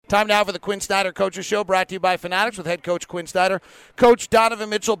Time now for the Quin Snyder Coaches Show, brought to you by Fanatics with head coach Quin Snyder. Coach, Donovan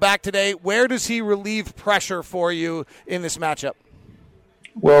Mitchell back today. Where does he relieve pressure for you in this matchup?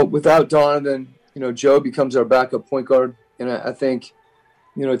 Well, without Donovan, Joe becomes our backup point guard. And I think,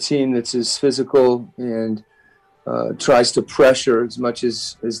 a team that's as physical and tries to pressure as much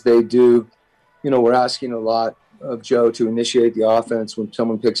as they do, we're asking a lot of Joe to initiate the offense when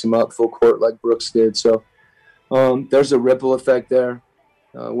someone picks him up full court like Brooks did. So there's a ripple effect there,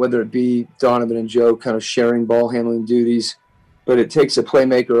 whether it be Donovan and Joe kind of sharing ball handling duties, but it takes a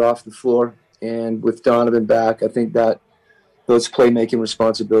playmaker off the floor. And with Donovan back, I think that those playmaking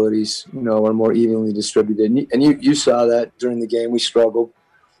responsibilities, are more evenly distributed. And you saw that during the game. We struggled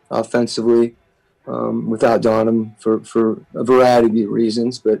offensively without Donovan for a variety of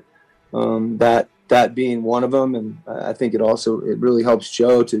reasons, but that being one of them. And I think it really helps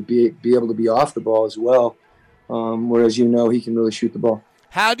Joe to be able to be off the ball as well, whereas he can really shoot the ball.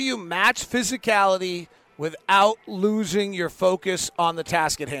 How do you match physicality without losing your focus on the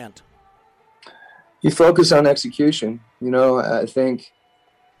task at hand? You focus on execution. I think,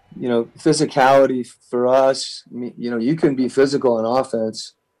 physicality for us, you can be physical in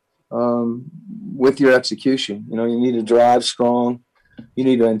offense with your execution. You need to drive strong. You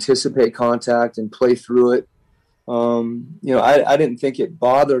need to anticipate contact and play through it. I didn't think it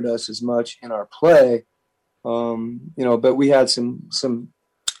bothered us as much in our play, but we had some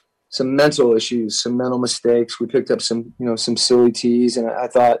mental issues, some mental mistakes. We picked up some silly tees, and I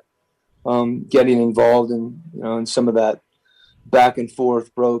thought getting involved in some of that back and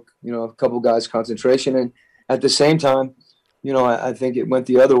forth broke, a couple guys' concentration. And at the same time, I think it went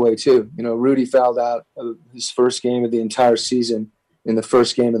the other way too. Rudy fouled out of his first game of the entire season in the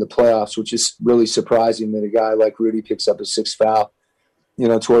first game of the playoffs, which is really surprising that a guy like Rudy picks up his sixth foul,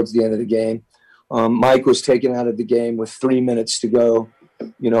 towards the end of the game. Mike was taken out of the game with 3 minutes to go,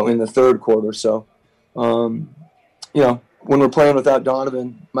 in the third quarter. So, when we're playing without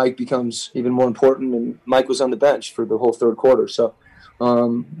Donovan, Mike becomes even more important, and Mike was on the bench for the whole third quarter. So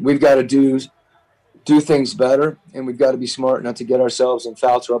we've got to do things better, and we've got to be smart not to get ourselves in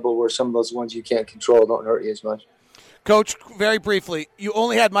foul trouble where some of those ones you can't control don't hurt you as much. Coach, very briefly, you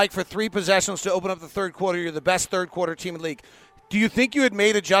only had Mike for 3 possessions to open up the third quarter. You're the best third-quarter team in the league. Do you think you had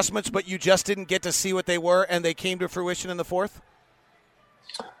made adjustments, but you just didn't get to see what they were, and they came to fruition in the fourth?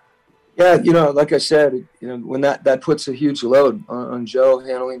 Yeah, like I said, when that puts a huge load on Joe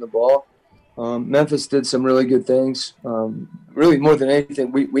handling the ball. Memphis did some really good things. Really, more than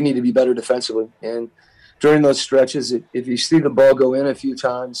anything, we need to be better defensively. And during those stretches, if you see the ball go in a few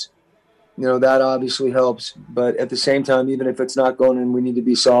times, that obviously helps. But at the same time, even if it's not going in, we need to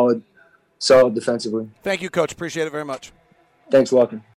be solid defensively. Thank you, Coach. Appreciate it very much. Thanks, Walker.